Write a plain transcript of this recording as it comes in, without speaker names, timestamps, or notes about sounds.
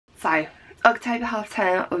So, October half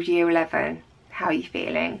term of year 11, how are you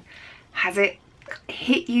feeling? Has it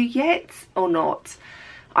hit you yet or not?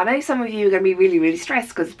 I know some of you are going to be really stressed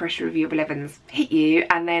because the pressure of year 11's hit you,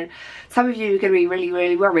 and then some of you are going to be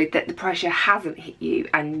really worried that the pressure hasn't hit you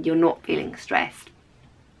and you're not feeling stressed.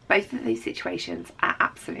 Both of these situations are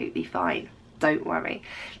absolutely fine. Don't worry.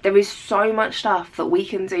 There is so much stuff that we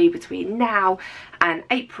can do between now and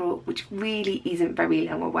April, which really isn't very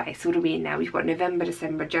long away. So what are we in now? We've got November,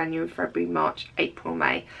 December, January, February, March, April,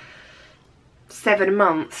 May. 7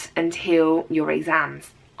 months until your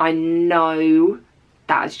exams. I know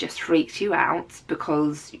that has just freaked you out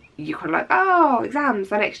because you're kind of like, oh, exams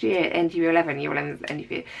the next year, end of year 11, year 11's end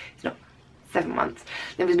of year. It's not. 7 months.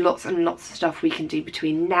 There is lots and lots of stuff we can do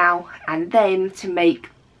between now and then to make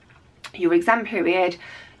your exam period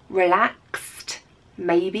relaxed,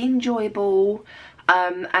 maybe enjoyable,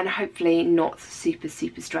 and hopefully not super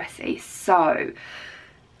stressy. So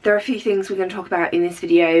there are a few things we're going to talk about in this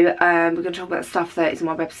video. We're going to talk about stuff that is on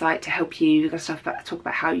my website to help you. We're going to talk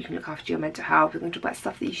about how you can look after your mental health. We're going to talk about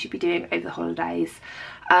stuff that you should be doing over the holidays,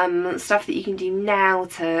 stuff that you can do now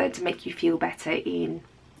to make you feel better in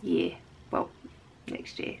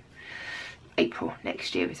next year. April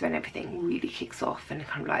next year is when everything really kicks off and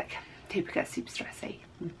kind of like people get super stressy.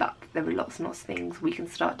 But there are lots and lots of things we can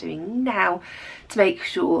start doing now to make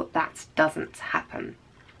sure that doesn't happen.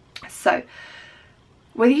 So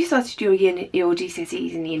whether you started your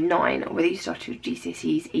GCSEs in year 9 or whether you started your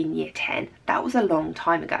GCSEs in year 10, that was a long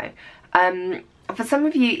time ago. For some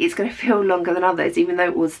of you it's going to feel longer than others, even though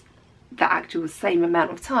it was the actual same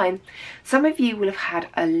amount of time. Some of you will have had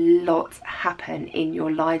a lot happen in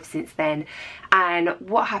your life since then, and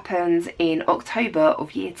what happens in October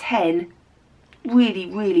of year 10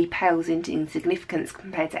 really pales into insignificance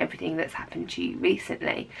compared to everything that's happened to you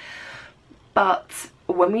recently. But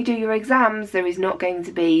when we do your exams, there is not going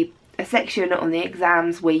to be a section on the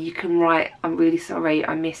exams where you can write, I'm really sorry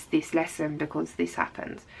I missed this lesson because this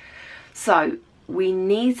happened. So we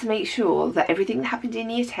need to make sure that everything that happened in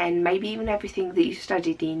year 10, maybe even everything that you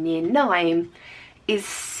studied in year 9, is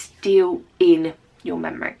still in your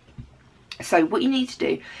memory. So what you need to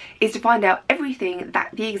do is to find out everything that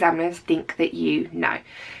the examiners think that you know.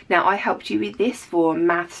 Now, I helped you with this for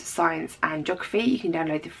maths, science and geography. You can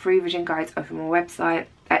download the free revision guides over my website.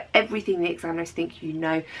 Everything the examiners think you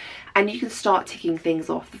know, and you can start ticking things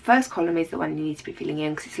off. The first column is the one you need to be filling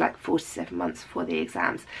in because it's like 4 to 7 months for the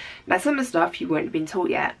exams. Now, some of the stuff you won't have been taught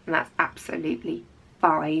yet, and that's absolutely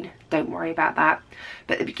fine, don't worry about that.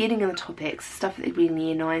 But at the beginning of the topics, stuff at the beginning of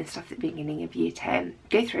year 9, stuff at the beginning of year 10,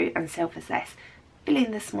 go through and self-assess. Fill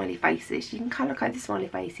in the smiley faces. You can colour code the smiley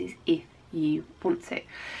faces if you want to,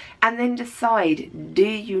 and then decide, do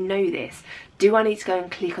you know this? Do I need to go and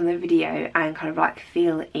click on the video and kind of like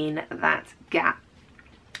fill in that gap?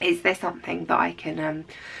 Is there something that I can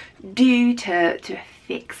do to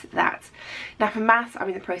fix that? Now for maths, I'm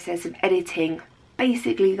in the process of editing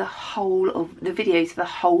basically the whole of the videos for the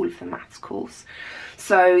whole of the maths course.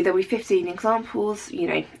 So there'll be 15 examples, you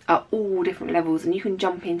know, at all different levels, and you can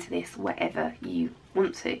jump into this wherever you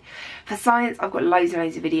want to. For science, I've got loads and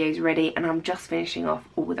loads of videos ready, and I'm just finishing off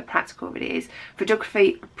all the practical videos. For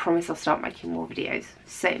geography, I promise I'll start making more videos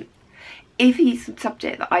soon. If it's a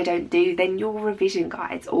subject that I don't do, then your revision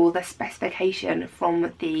guides or the specification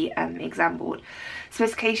from the exam board.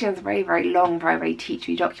 Specifications are very long, very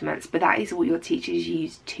teachery documents, but that is what your teachers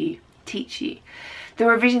use to teach you. The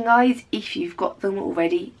revision guides, if you've got them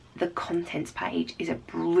already, the contents page is a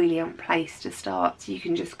brilliant place to start. So you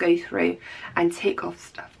can just go through and tick off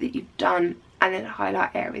stuff that you've done and then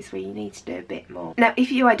highlight areas where you need to do a bit more. Now,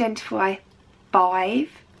 if you identify 5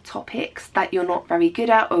 topics that you're not very good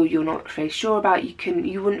at or you're not very sure about,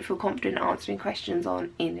 you wouldn't feel confident answering questions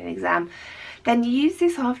on in an exam, then use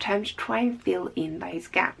this half term to try and fill in those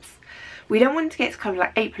gaps. We don't want to get to kind of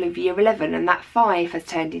like April of year 11 and that 5 has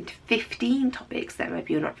turned into 15 topics that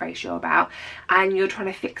maybe you're not very sure about, and you're trying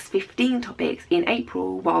to fix 15 topics in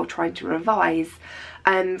April while trying to revise,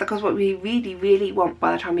 because what we really want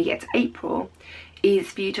by the time we get to April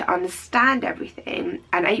is for you to understand everything,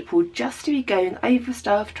 and April just to be going over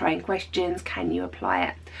stuff, trying questions, can you apply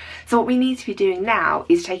it? So what we need to be doing now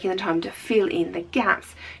is taking the time to fill in the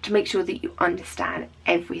gaps to make sure that you understand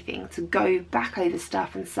everything, to go back over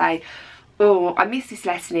stuff and say, oh, I missed this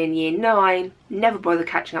lesson in year 9, never bothered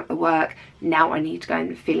catching up the work, now I need to go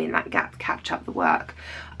and fill in that gap, catch up the work.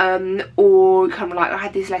 Or kind of like, I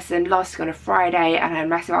had this lesson last week on a Friday and I had a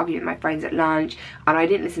massive argument with my friends at lunch and I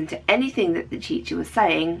didn't listen to anything that the teacher was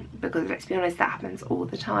saying, because let's be honest, that happens all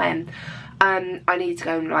the time. I need to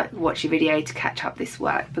go and like watch a video to catch up this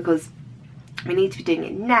work, because we need to be doing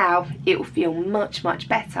it now. It will feel much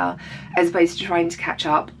better, as opposed to trying to catch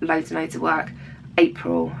up loads and loads of work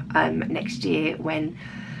April next year when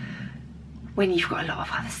you've got a lot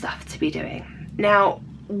of other stuff to be doing. Now,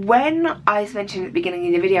 when I was mentioning at the beginning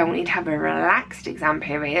of the video I want you to have a relaxed exam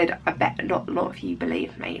period, I bet not a lot of you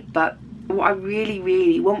believe me, but what I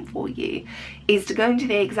really want for you is to go into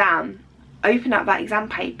the exam, open up that exam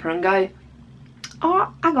paper and go,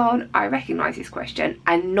 oh, hang on, I recognise this question,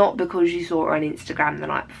 and not because you saw it on Instagram the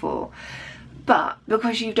night before, but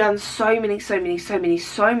because you've done so many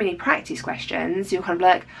practice questions. You're kind of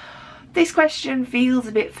like, this question feels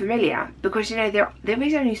a bit familiar, because you know there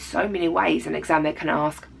is only so many ways an examiner can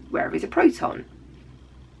ask, where is a proton?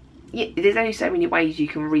 Yeah, there's only so many ways you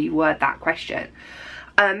can reword that question.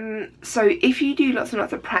 So if you do lots and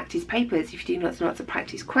lots of practice papers, if you do lots and lots of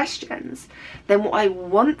practice questions, then what I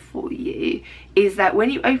want for you is that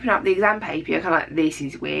when you open up the exam paper, you're kind of like, this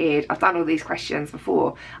is weird, I've done all these questions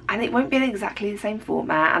before, and it won't be in exactly the same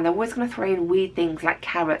format, and they're always going to throw in weird things like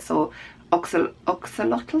carrots or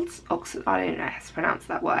oxalotls. I don't know how to pronounce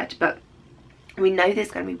that word, but we know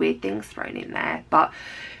there's going to be weird things thrown in there. But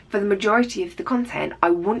for the majority of the content, I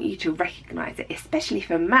want you to recognise it, especially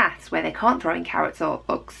for maths, where they can't throw in carrots or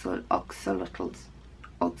oxalotls.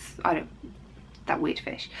 That weird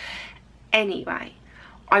fish. Anyway,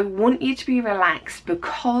 I want you to be relaxed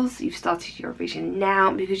because you've started your revision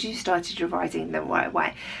now, because you started revising the right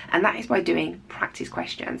way, and that is by doing practice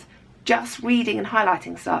questions. Just reading and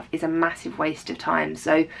highlighting stuff is a massive waste of time,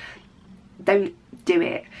 so don't do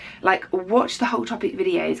it. Like, watch the whole topic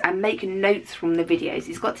videos and make notes from the videos.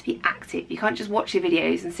 It's got to be active. You can't just watch the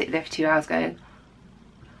videos and sit there for 2 hours going,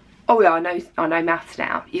 oh yeah, I know maths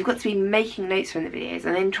now. You've got to be making notes from the videos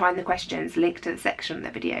and then trying the questions linked to the section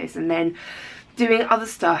of the videos, and then doing other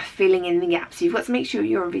stuff, filling in the gaps. You've got to make sure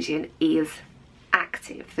your revision is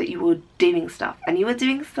active, that you are doing stuff, and you are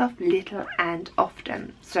doing stuff little and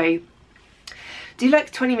often. So do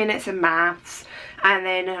like 20 minutes of maths, and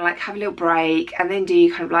then like have a little break, and then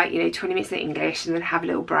do kind of like, you know, 20 minutes of English, and then have a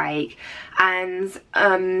little break, and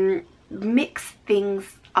mix things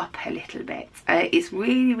up a little bit. It's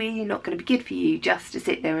really not going to be good for you just to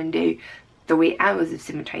sit there and do 3 hours of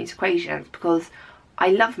simultaneous equations, because I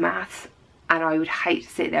love maths and I would hate to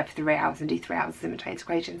sit there for 3 hours and do 3 hours of simultaneous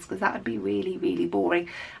equations, because that would be really boring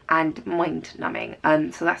and mind numbing,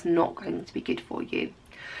 so that's not going to be good for you.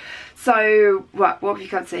 So what have you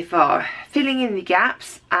got so far? Filling in the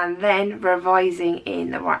gaps and then revising in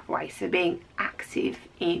the right way, so being active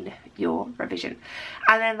in your revision.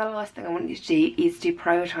 And then the last thing I want you to do is to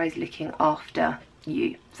prioritise looking after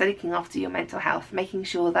you, so looking after your mental health, making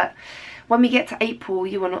sure that when we get to April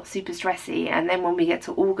you are not super stressy, and then when we get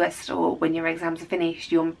to August or when your exams are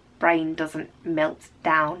finished, your brain doesn't melt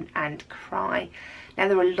down and cry. Now,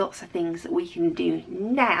 there are lots of things that we can do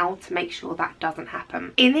now to make sure that doesn't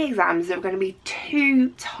happen. In the exams, there are going to be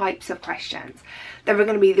 2 types of questions. There are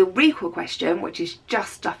going to be the recall question, which is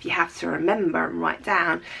just stuff you have to remember and write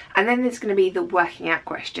down, and then there's going to be the working out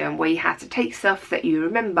question, where you have to take stuff that you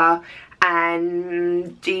remember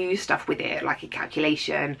and do stuff with it, like a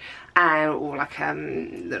calculation or like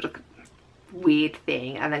a weird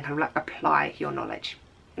thing, and then kind of like apply your knowledge.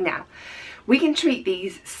 Now, we can treat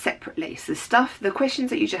these separately. So the questions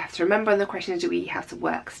that you just have to remember, and the questions that we have to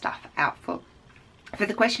work stuff out for. For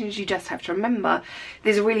the questions you just have to remember,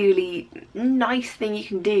 there's a really nice thing you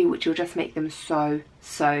can do which will just make them so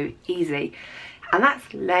easy, and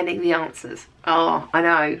that's learning the answers. Oh, I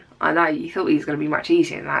know, you thought it was going to be much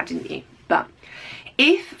easier than that, didn't you? But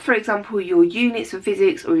if, for example, your units of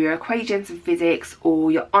physics or your equations of physics or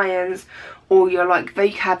your ions or your like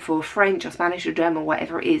vocab for French or Spanish or German,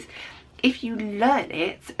 whatever it is, if you learn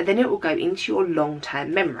it, then it will go into your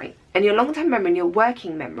long-term memory. And your long-term memory and your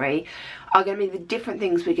working memory are going to be the different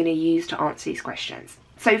things we're going to use to answer these questions.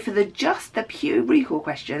 So for just the pure recall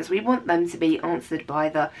questions, we want them to be answered by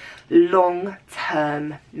the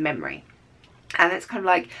long-term memory. And it's kind of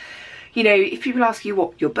like, you know, if people ask you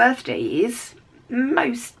what your birthday is,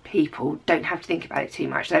 most people don't have to think about it too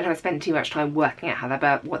much. They don't have to spend too much time working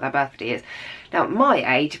out what their birthday is. Now, at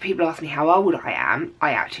my age, if people ask me how old I am,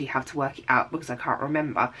 I actually have to work it out because I can't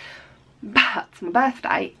remember. But my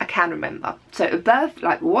birthday, I can remember. So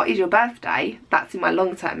what is your birthday? That's in my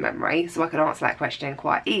long-term memory, so I can answer that question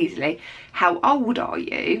quite easily. How old are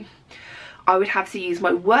you? I would have to use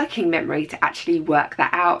my working memory to actually work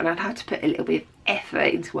that out, and I'd have to put a little bit of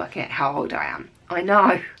effort into working out how old I am.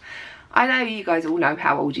 I know you guys all know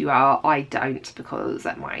how old you are. I don't, because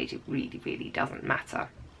at my age it really doesn't matter.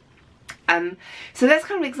 So that's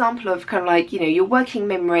kind of an example of kind of like, you know, your working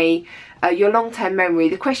memory, your long-term memory.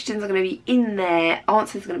 The questions are going to be in there,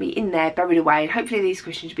 answers are going to be in there, buried away, and hopefully these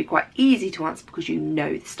questions will be quite easy to answer because you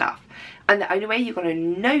know the stuff. And the only way you're going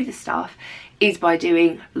to know the stuff is by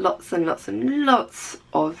doing lots and lots and lots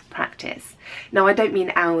of practice. Now, I don't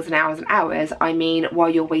mean hours and hours and hours, I mean while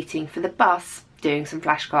you're waiting for the bus, doing some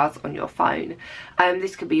flashcards on your phone.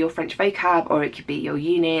 This could be your French vocab, or it could be your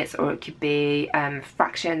units, or it could be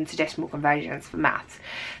fractions to decimal conversions for maths.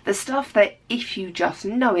 The stuff that if you just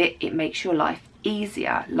know it, it makes your life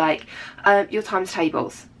easier, like your times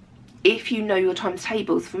tables. If you know your times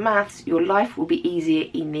tables for maths, your life will be easier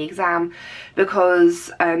in the exam, because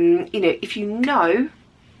you know, if you know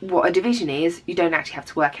what a division is, you don't actually have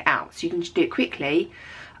to work it out, so you can just do it quickly,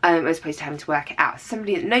 as opposed to having to work it out.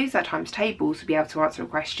 Somebody that knows their times tables will be able to answer a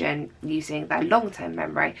question using their long-term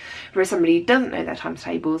memory, whereas somebody who doesn't know their times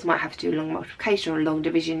tables might have to do a long multiplication or a long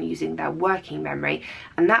division using their working memory,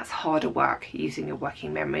 and that's harder work using your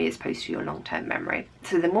working memory as opposed to your long-term memory.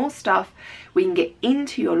 So the more stuff we can get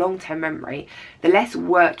into your long-term memory, the less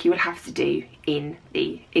work you will have to do in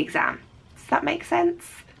the exam. Does that make sense?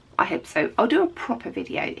 I hope so. I'll do a proper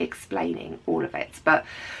video explaining all of it, but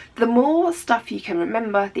the more stuff you can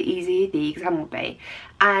remember, the easier the exam will be.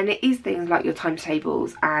 And it is things like your times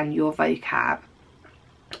tables and your vocab.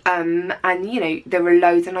 And you know, there are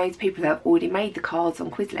loads and loads of people that have already made the cards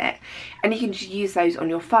on Quizlet, and you can just use those on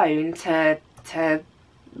your phone to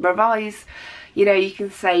revise. You know, you can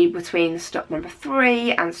say between stop number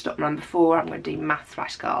 3 and stop number 4, I'm going to do maths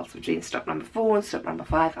flashcards. Between stop number 4 and stop number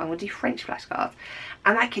 5, I'm going to do French flashcards.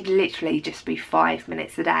 And that could literally just be 5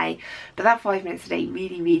 minutes a day. But that 5 minutes a day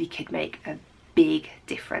really, really could make a big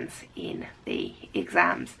difference in the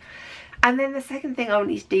exams. And then the second thing I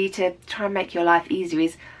want you to do to try and make your life easier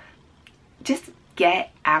is just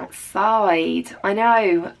get outside. I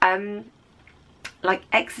know, like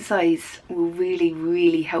exercise will really,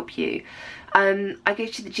 really help you. I go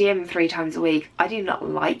to the gym 3 times a week. I do not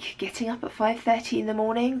like getting up at 5:30 in the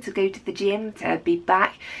morning to go to the gym, to be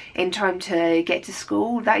back in time to get to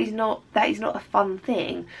school. That is not a fun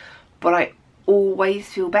thing, but I always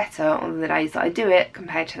feel better on the days that I do it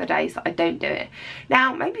compared to the days that I don't do it.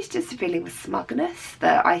 Now, maybe it's just a feeling of smugness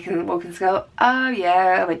that I can walk and go, oh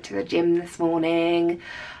yeah, I went to the gym this morning.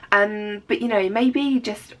 But you know, maybe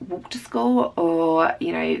just walk to school, or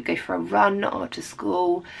you know, go for a run or to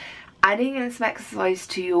school. Adding in some exercise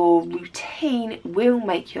to your routine will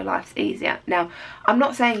make your life easier. Now, I'm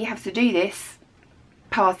not saying you have to do this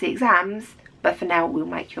past the exams, but for now it will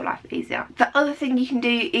make your life easier. The other thing you can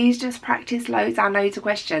do is just practice loads and loads of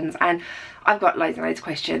questions, and I've got loads and loads of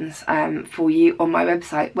questions for you on my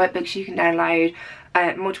website. Workbooks you can download,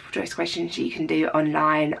 multiple choice questions you can do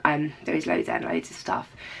online. There is loads and loads of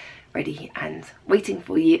stuff ready and waiting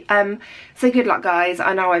for you. So good luck, guys.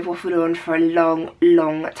 I know I've waffled on for a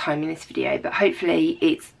long time in this video, but hopefully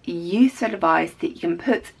it's useful advice that you can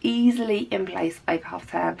put easily in place over half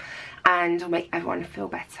term, and will make everyone feel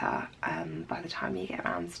better by the time you get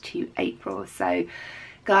around to April. So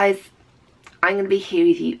guys, I'm going to be here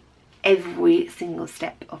with you every single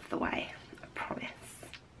step of the way, I promise.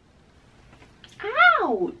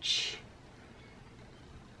 Ouch!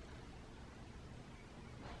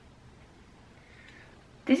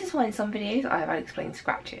 This is why in some videos I have unexplained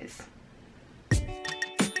scratches.